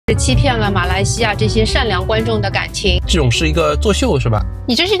欺骗了马来西亚这些善良观众的感情。这种是一个作秀是吧？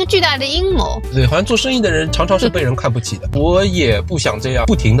你这是一个巨大的阴谋。对，好像做生意的人常常是被人看不起的。我也不想这样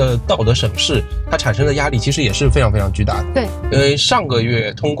不停的道德审视，它产生的压力其实也是非常非常巨大的。对，因为上个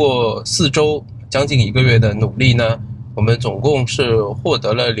月通过4周将近1个月的努力呢，我们总共是获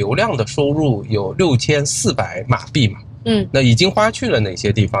得了流量的收入有6400马币嘛。那已经花去了哪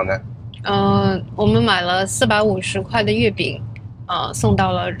些地方呢？我们买了450块的月饼，送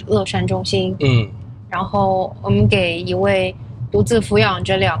到了乐善中心。然后我们给一位独自抚养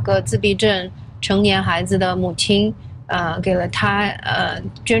着2个自闭症成年孩子的母亲，给了她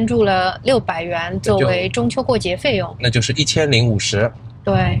捐助了600元作为中秋过节费用，那就是1050。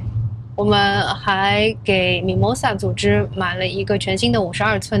对，我们还给 Mimosa 组织买了一个全新的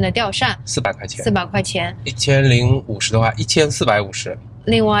52寸的吊扇，400块钱。1050的话，1450。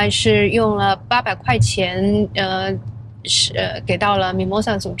另外是用了800块钱，给到了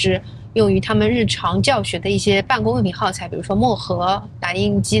Mimosa 组织，用于他们日常教学的一些办公用品耗材，比如说墨盒、打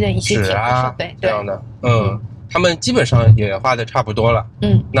印机的一些简单设备。这样的，他们基本上也花的差不多了。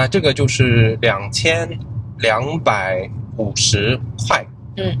那这个就是2250块。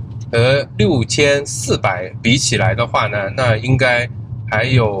和6400比起来的话呢，那应该还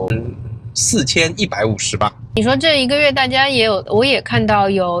有4150吧。你说这1个月大家我也看到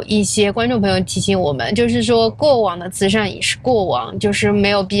有一些观众朋友提醒我们，就是说过往的慈善已是过往，就是没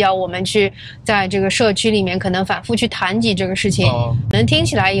有必要我们去在这个社区里面可能反复去谈及这个事情，可能听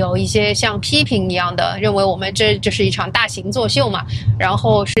起来有一些像批评一样的，认为我们这就是一场大型作秀嘛，然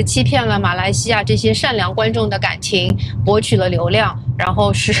后是欺骗了马来西亚这些善良观众的感情，博取了流量，然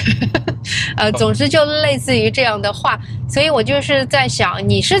后是总之就类似于这样的话。所以我就是在想，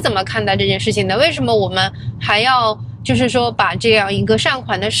你是怎么看待这件事情的？为什么我们还要就是说把这样一个善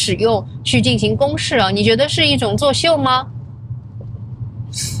款的使用去进行公示啊？你觉得是一种作秀吗？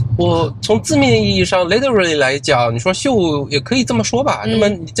我从字面意义上 literally 来讲，你说秀也可以这么说吧。那么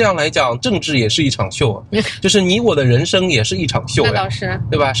你这样来讲，政治也是一场秀，就是你我的人生也是一场秀呀，那倒是，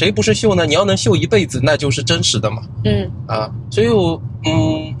对吧？谁不是秀呢？你要能秀一辈子，那就是真实的嘛。所以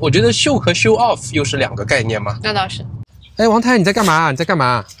我觉得秀和 show off 又是2个概念嘛。那倒是。哎，王太，你在干嘛？你在干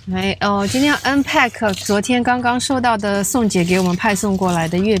嘛？今天要 unpack 昨天刚刚收到的宋姐给我们派送过来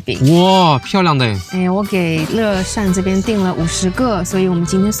的月饼。哇，漂亮的！我给乐善这边订了50个，所以我们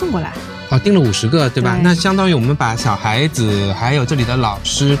今天送过来。订了50个，对吧？那相当于我们把小孩子还有这里的老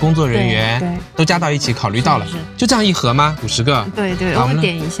师、工作人员都加到一起，考虑到了。就这样一盒吗？50个？对，我们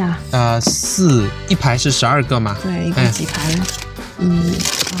点一下。一排是12个吗？对，一共几排？1、2、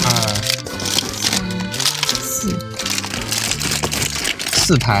3、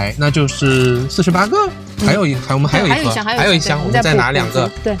4排，那就是48个。我们还有一盒，还有一箱，我们再拿2个。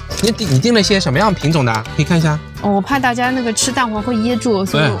对，你订了些什么样品种的？可以看一下。我怕大家那个吃蛋黄会噎住，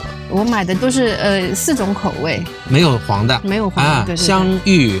所以我买的都是4种口味，没有黄的，没有黄的。香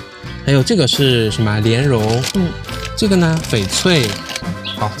芋，还有这个是什么？莲蓉。这个呢翡翠。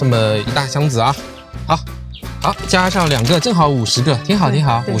好，这么一大箱子啊。好，加上2个，正好50个，挺好。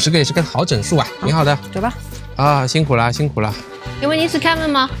50个也是个好整数啊，挺好的。走吧。辛苦了。请问你是 Kevin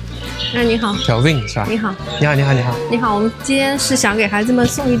吗？你好。小 Win 是吧？你好。你好，我们今天是想给孩子们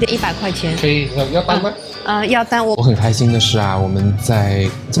送一点100块钱。可以要单吗？要单。我很开心的是啊，我们在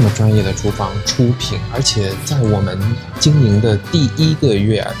这么专业的厨房出品，而且在我们经营的第1个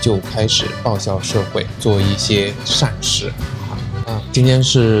月啊，就开始报效社会，做一些善事。今天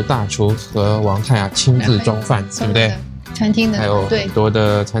是大厨和王太亲自装饭，对不对？餐厅的还有很多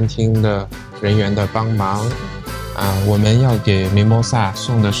的餐厅的人员的帮忙。我们要给 Mimosa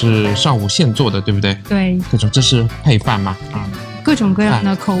送的是上午现做的，对不对？对，这是配饭吗？各种各样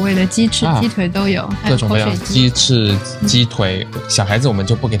的口味的鸡翅、鸡腿都有，各种各样鸡翅、鸡腿。小孩子我们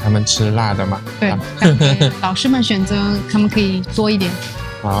就不给他们吃辣的嘛。对，老师们选择他们可以多一点。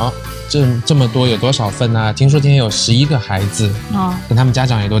好，这么多有多少份呢？听说今天有11个孩子，跟他们家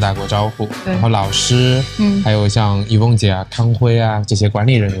长也都打过招呼，然后老师，还有像怡凤姐啊、康辉啊这些管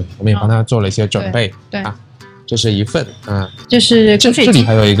理人员，我们也帮他做了一些准备。对。这是一份，这是口水鸡，这里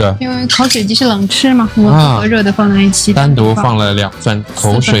还有一个，因为口水鸡是冷吃嘛，我们和热的放在一起，单独放了2份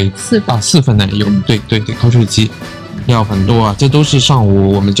口水，4份奶油，对，口水鸡要很多啊，这都是上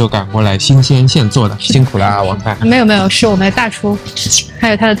午我们就赶过来新鲜现做的，辛苦了啊，王太。没有，是我们的大厨，还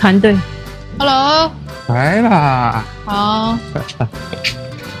有他的团队。Hello， 来啦，好，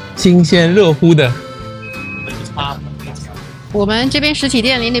新鲜热乎的。我们这边实体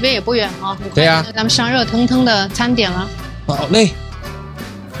店离那边也不远啊。对呀，咱们上热腾腾的餐点了。好嘞，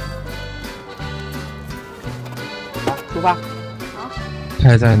出发。好。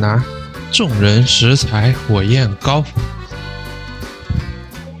太在哪？众人拾柴火焰高。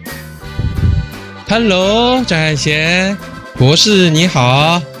Hello， 张海贤博士你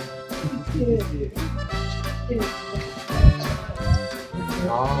好。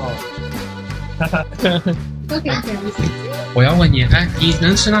我要问你，哎，你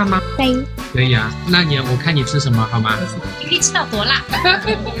能吃辣吗？可以。可以啊，那我看你吃什么好吗？你可以吃到多辣？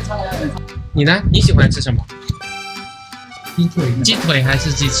你呢？你喜欢吃什么？鸡腿还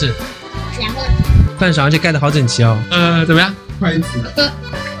是鸡翅？两个。饭勺而且盖得好整齐哦。怎么样？筷子。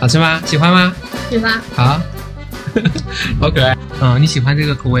好吃吗？喜欢吗？喜欢。好。好可爱。你喜欢这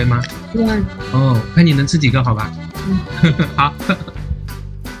个口味吗？喜欢。看你能吃几个好吧？好。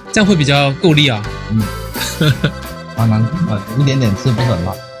这样会比较够力啊。一点点吃不很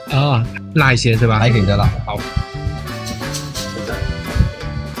辣。辣一些对吧？还可以再辣。好。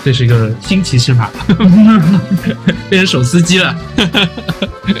这是一个新奇吃法，变成手撕鸡了。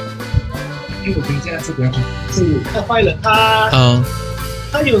因为我觉得这样是比较好，是太坏了，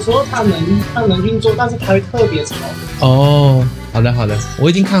它有时候它能运作，但是它会特别吵。好的，我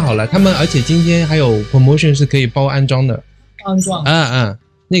已经看好了，他们而且今天还有 promotion 是可以包安装的。安装？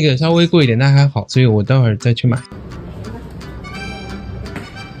那个稍微贵一点，但还好，所以我待会儿再去买。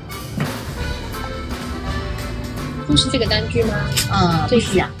就是这个单据吗？不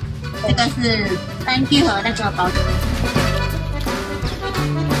是啊，这个是单据和那个包装。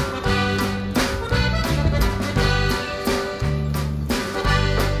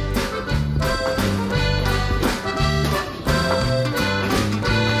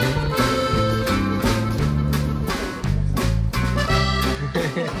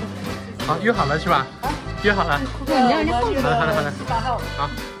好，约好了是吧？约好了。好。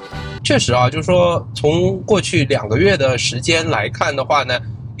确实啊，就是说从过去2个月的时间来看的话呢，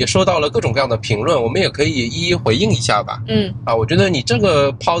也收到了各种各样的评论，我们也可以一一回应一下吧。我觉得你这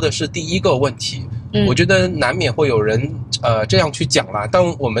个抛的是第一个问题。我觉得难免会有人这样去讲啦，但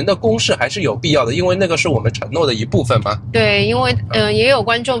我们的公示还是有必要的，因为那个是我们承诺的一部分嘛。对，因为也有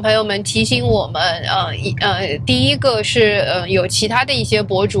观众朋友们提醒我们，第一个是有其他的一些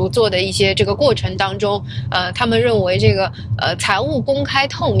博主做的一些这个过程当中，他们认为这个财务公开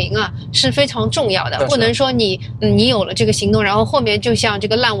透明啊是非常重要的，不能说你有了这个行动，然后后面就像这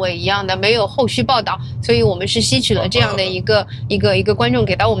个烂尾一样的没有后续报道，所以我们是吸取了这样的一个观众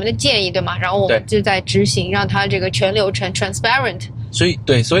给到我们的建议，对吗？然后我们就在执行，让它这个全流程 transparent。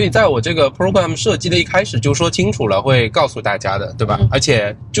所以在我这个 program 设计的一开始就说清楚了，会告诉大家的，对吧？而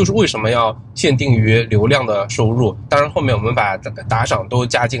且就是为什么要限定于流量的收入，当然后面我们把打赏都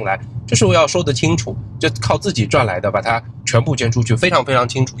加进来，就是要说得清楚，就靠自己赚来的，把它全部捐出去，非常非常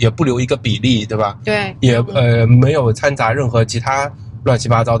清楚，也不留一个比例，对吧？对，也没有掺杂任何其他乱七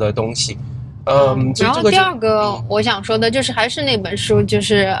八糟的东西。然后第二个我想说的就是还是那本书，就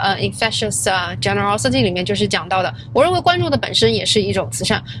是Infectious Generosity 里面就是讲到的，我认为关注的本身也是一种慈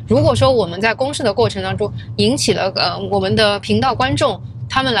善。如果说我们在公示的过程当中引起了我们的频道观众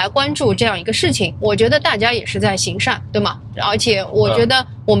他们来关注这样一个事情，我觉得大家也是在行善，对吗？而且我觉得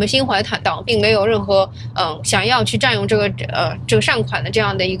我们心怀坦荡，并没有任何想要去占用这个善款的这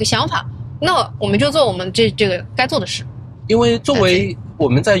样的一个想法，那我们就做我们这个该做的事。因为作为我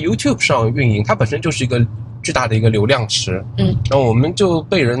们在 YouTube 上运营，它本身就是一个巨大的一个流量池，然后我们就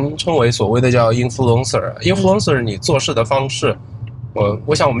被人称为所谓的叫 influencer。你做事的方式，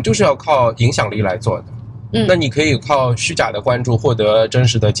我想我们就是要靠影响力来做的。那你可以靠虚假的关注获得真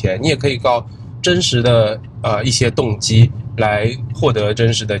实的钱，你也可以靠真实的一些动机来获得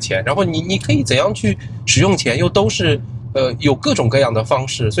真实的钱。然后你可以怎样去使用钱，又都是有各种各样的方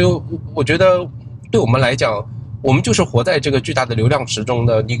式。所以我觉得对我们来讲，我们就是活在这个巨大的流量池中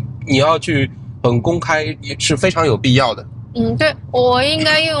的，你要去很公开也是非常有必要的。对，我应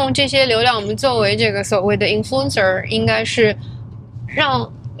该用这些流量，我们作为这个所谓的 influencer， 应该是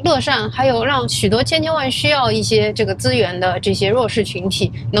让乐善还有让许多千万需要一些这个资源的这些弱势群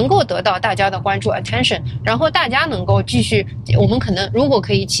体能够得到大家的关注 attention， 然后大家能够继续，我们可能如果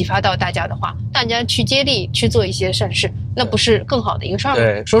可以启发到大家的话，大家去接力去做一些善事，那不是更好的一个事儿吗？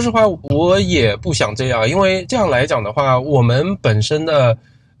对，说实话我也不想这样，因为这样来讲的话，我们本身的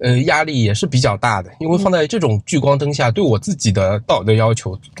压力也是比较大的，因为放在这种聚光灯下，对我自己的道德要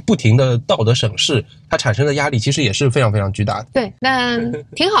求不停的道德审视，它产生的压力其实也是非常非常巨大的。对，那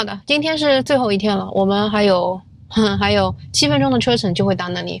挺好的。今天是最后一天了，我们还有7分钟的车程就会到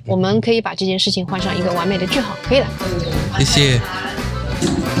那里，我们可以把这件事情画上一个完美的句号，可以了。谢谢。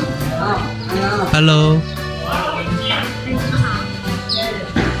Hello。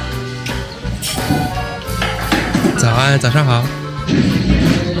早安，早上好。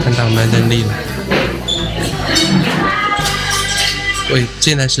看到蛮能力了。喂，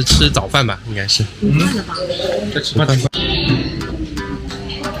现在是吃早饭吧？应该是。在吃饭。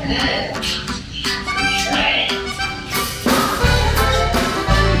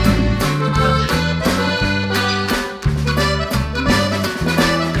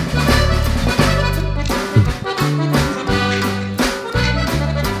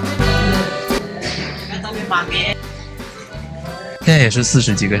现在也是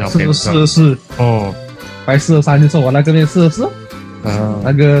40几个小朋友。是哦，快43就说我那个边44，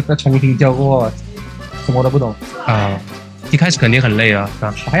那个再重新教过，什么都不懂啊。一开始肯定很累啊，是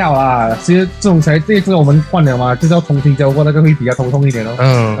吧？还好啦，其实这种这次我们换了嘛，就是要重新教过，那个会比较头痛一点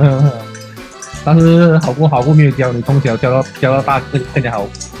哦。但是好过没有教，你从小教到大更加好。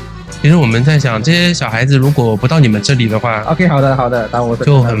其实我们在想，这些小孩子如果不到你们这里的话 ，OK， 好的，当我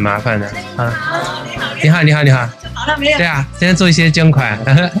就很麻烦的啊。你好。对啊，现在做一些捐款。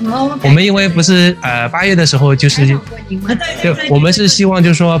我们因为不是8月的时候就是，对，我们是希望就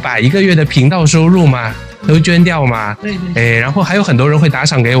是说把1个月的频道收入嘛都捐掉嘛。对。然后还有很多人会打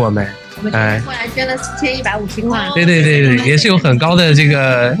赏给我们。我们后来捐了4150块。对，也是有很高的这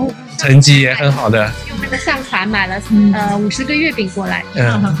个成绩，也很好的。用那个善款买了50个月饼过来。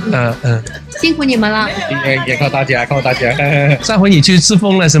辛苦你们了。也靠大家。上回你去吃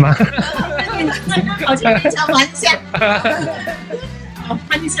疯了是吗？好，今天讲完下。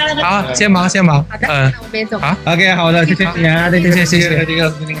好，先忙。好的，那我们走。好 ，OK， 好的，谢谢你啊，谢谢这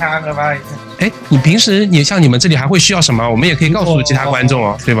个您看，拜拜。哎，你平时像你们这里还会需要什么？我们也可以告诉其他观众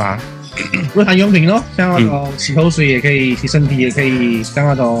哦，对吧？日常用品咯，像那种洗头水也可以，洗身体也可以，像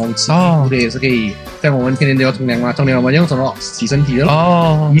那种洗衣服的也是可以。像我们天天都要冲凉嘛，冲凉我们用什么洗身体的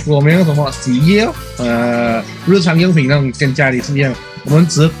咯？衣服我们用什么洗衣液哦？日常用品那种跟家里是一样，我们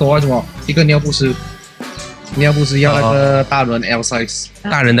只是多什么一个尿不湿要那个大人 L size，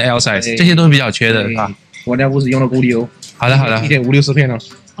 大人的 L size， 这些都是比较缺的啊。我尿不湿用了固流，好的，1.560片哦。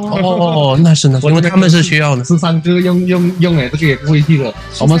那是呢，因为他们是需要的，13个用哎，这个也不会去的。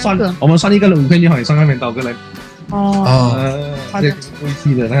我们算一个5片就好，你算那边多个人。这个不会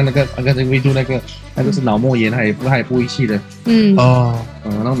去的。那个维度那个是脑膜炎，他也不会去的。那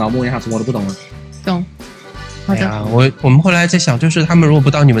个脑膜炎他什么都不懂了。懂。好的。我们后来在想，就是他们如果不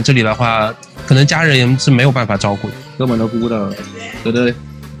到你们这里的话，可能家人是没有办法照顾的，根本都顾不到，对不对？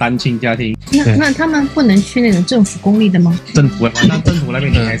单亲家庭，那他们不能去那种政府公立的吗？政府那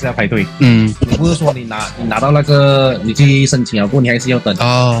边你还是要排队。不是说你拿到那个你去申请了过，你还是要等。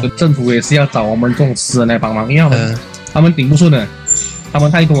政府也是要找我们这种私人来帮忙，因为他们顶不顺的，他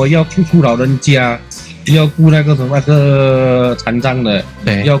们太多要顾老人家，要顾那个什么那个残障的，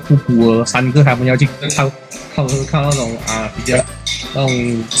要顾孤儿3个，他们要去靠那种比较那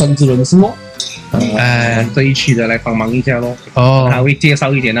种政治人士咯。这一区的来帮忙一下咯。他会介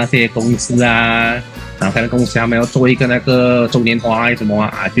绍一点那些公司啊，然后可能公司他们要做一个那个周年花什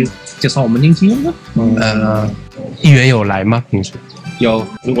么就介绍我们进去咯。议员有来吗？平时有，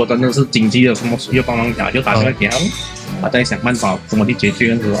如果真的是紧急的什么需要帮忙就打电话给他们，再想办法怎么去解决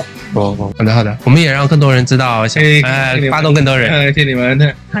这样子好的，我们也让更多人知道，发动更多人。谢谢你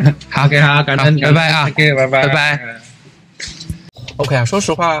们。好，感恩，拜拜啊，拜拜。OK 啊，说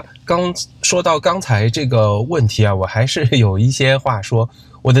实话，说到刚才这个问题啊，我还是有一些话说。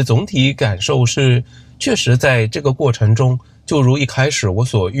我的总体感受是，确实在这个过程中，就如一开始我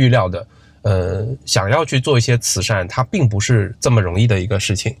所预料的，想要去做一些慈善，它并不是这么容易的一个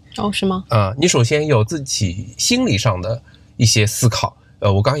事情。是吗？你首先有自己心理上的一些思考。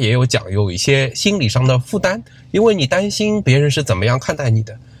我刚刚也有讲，有一些心理上的负担，因为你担心别人是怎么样看待你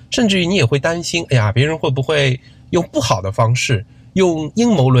的，甚至于你也会担心，别人会不会用不好的方式，用阴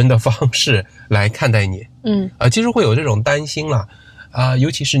谋论的方式来看待你。其实会有这种担心啦，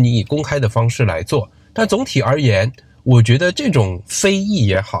尤其是你以公开的方式来做。但总体而言，我觉得这种非议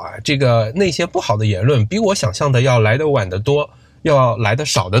也好那些不好的言论比我想象的要来得晚得多，要来得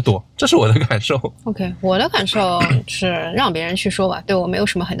少得多，这是我的感受。OK， 我的感受是让别人去说吧，对我没有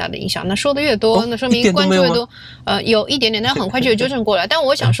什么很大的影响。那说的越多，那说明关注越多。有一点点，但很快就有纠正过来。但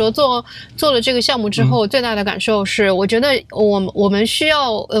我想说，做了这个项目之后，最大的感受是，我觉得我们需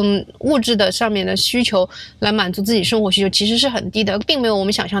要物质的上面的需求来满足自己生活需求，其实是很低的，并没有我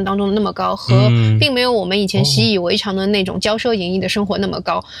们想象当中的那么高，和并没有我们以前习以为常的那种骄奢淫逸的生活那么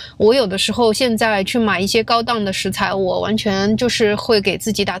高。我有的时候现在去买一些高档的食材，我完全就是会给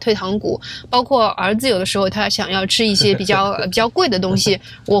自己打退堂鼓。包括儿子有的时候他想要吃一些比较贵的东西，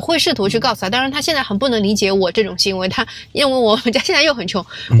我会试图去告诉他。当然他现在很不能理解我这种行为，他因为我们家现在又很穷，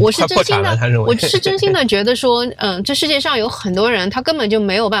我是真心的觉得说，这世界上有很多人他根本就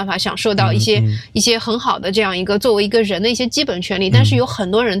没有办法享受到一些很好的这样一个作为一个人的一些基本权利，但是有很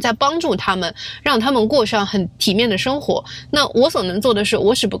多人在帮助他们，让他们过上很体面的生活。那我所能做的是，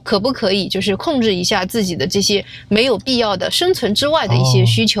可不可以就是控制一下自己的这些没有必要的生存存之外的一些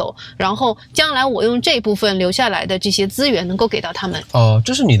需求，然后将来我用这部分留下来的这些资源能够给到他们。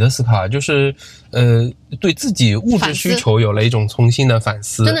这是你的思考，就是对自己物质需求有了一种重新的反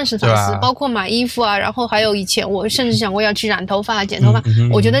思，真的是反思，包括买衣服啊，然后还有以前我甚至想过要去染头发、剪头发，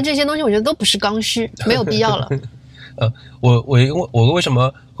我觉得这些东西我觉得都不是刚需，没有必要了。我为什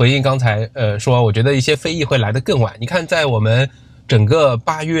么回应刚才说我觉得一些非议会来得更晚？你看，在我们整个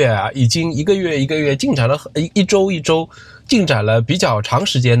8月啊，已经一个月进展了一周进展了比较长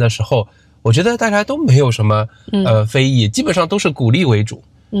时间的时候，我觉得大家都没有什么非议，基本上都是鼓励为主，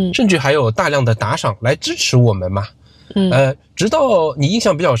甚至还有大量的打赏来支持我们嘛。直到你印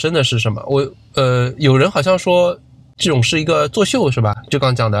象比较深的是什么？有人好像说这种是一个作秀是吧？就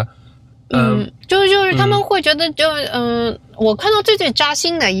刚讲的。就是他们会觉得我看到最扎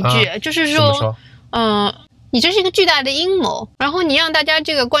心的一句，就是说你这是一个巨大的阴谋，然后你让大家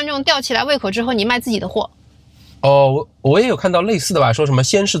这个观众吊起来胃口之后，你卖自己的货。我也有看到类似的吧，说什么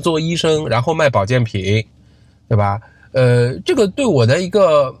先是做医生，然后卖保健品，对吧？这个对我的一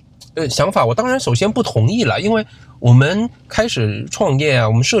个想法，我当然首先不同意了，因为我们开始创业啊，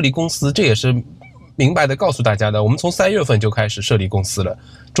我们设立公司，这也是明白的告诉大家的，我们从3月份就开始设立公司了，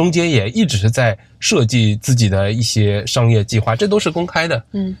中间也一直是在设计自己的一些商业计划，这都是公开的。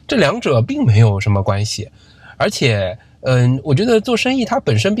这两者并没有什么关系，而且我觉得做生意它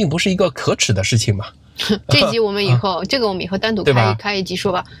本身并不是一个可耻的事情嘛。这集我们以后这个我们以后单独开一集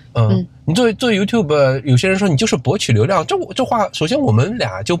说吧。你做 YouTube， 有些人说你就是博取流量，这话首先我们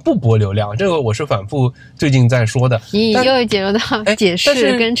俩就不博流量，这个我是反复最近在说的。你又进入到解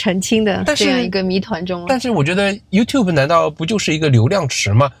释跟澄清的这样一个谜团中了。但是我觉得 YouTube 难道不就是一个流量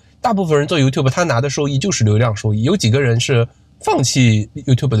池吗？大部分人做 YouTube 他拿的收益就是流量收益，有几个人是放弃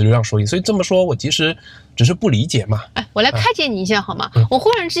YouTube 的流量收益，所以这么说我其实只是不理解嘛。我来开解你一下好吗？我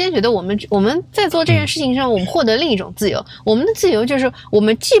忽然之间觉得我们在做这件事情上，我们获得另一种自由。我们的自由就是我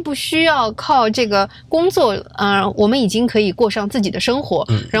们既不需要靠这个工作，我们已经可以过上自己的生活，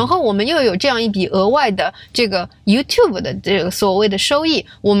然后我们又有这样一笔额外的这个 YouTube 的这个所谓的收益，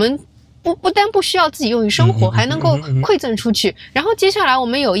我们不单不需要自己用于生活，还能够馈赠出去。然后接下来我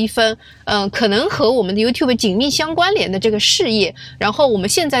们有一份可能和我们的 YouTube 紧密相关联的这个事业，然后我们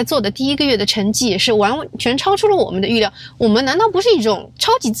现在做的第1个月的成绩也是完全超出了我们的预料。我们难道不是一种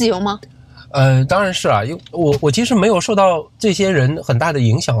超级自由吗？当然是啊，因为我其实没有受到这些人很大的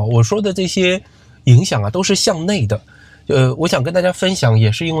影响啊。我说的这些影响啊，都是向内的。我想跟大家分享，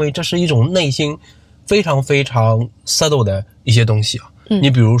也是因为这是一种内心非常非常 subtle 的一些东西啊。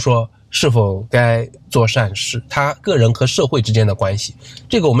你比如说，是否该做善事，他个人和社会之间的关系，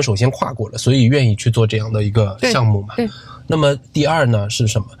这个我们首先跨过了，所以愿意去做这样的一个项目嘛。那么第二呢是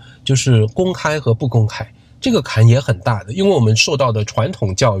什么？就是公开和不公开，这个坎也很大的，因为我们受到的传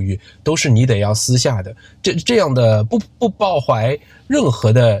统教育都是你得要私下的，这样的不抱怀任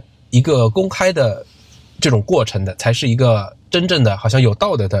何的一个公开的这种过程的，才是一个真正的好像有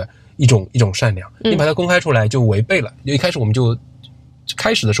道德的一种善良。你把它公开出来就违背了。一开始我们就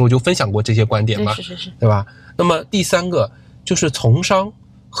开始的时候就分享过这些观点嘛，是，对吧？那么第三个就是从商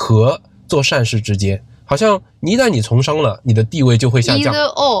和做善事之间，好像一旦你从商了，你的地位就会下降。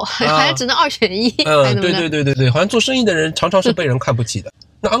还只能2选1。对，好像做生意的人常常是被人看不起的。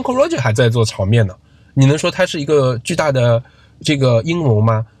那 Uncle Roger 还在做炒面呢，你能说他是一个巨大的这个阴谋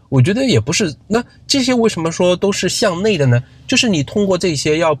吗？我觉得也不是。那这些为什么说都是向内的呢？就是你通过这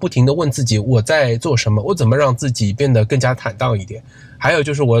些要不停地问自己，我在做什么，我怎么让自己变得更加坦荡一点。还有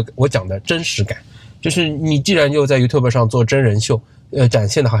就是我讲的真实感，就是你既然又在 YouTube 上做真人秀，展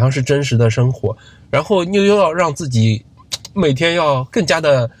现的好像是真实的生活，然后又要让自己每天要更加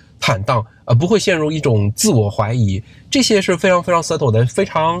的坦荡，不会陷入一种自我怀疑，这些是非常非常 subtle 的，非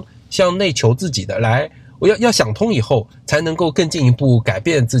常向内求自己的。来，我要想通以后，才能够更进一步改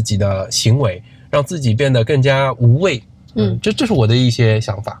变自己的行为，让自己变得更加无畏。这是我的一些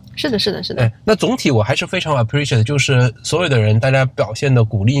想法。是的。那总体我还是非常 appreciate， 就是所有的人，大家表现的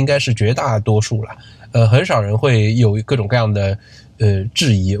鼓励应该是绝大多数了。很少人会有各种各样的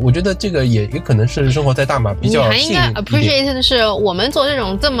质疑。我觉得这个也可能是生活在大马比较幸运一点。你还应该 appreciate 的是，我们做这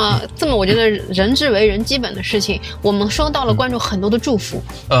种这么我觉得人之为人基本的事情，我们收到了观众很多的祝福。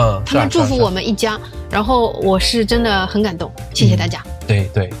他们祝福我们一家，然后我是真的很感动，谢谢大家。对。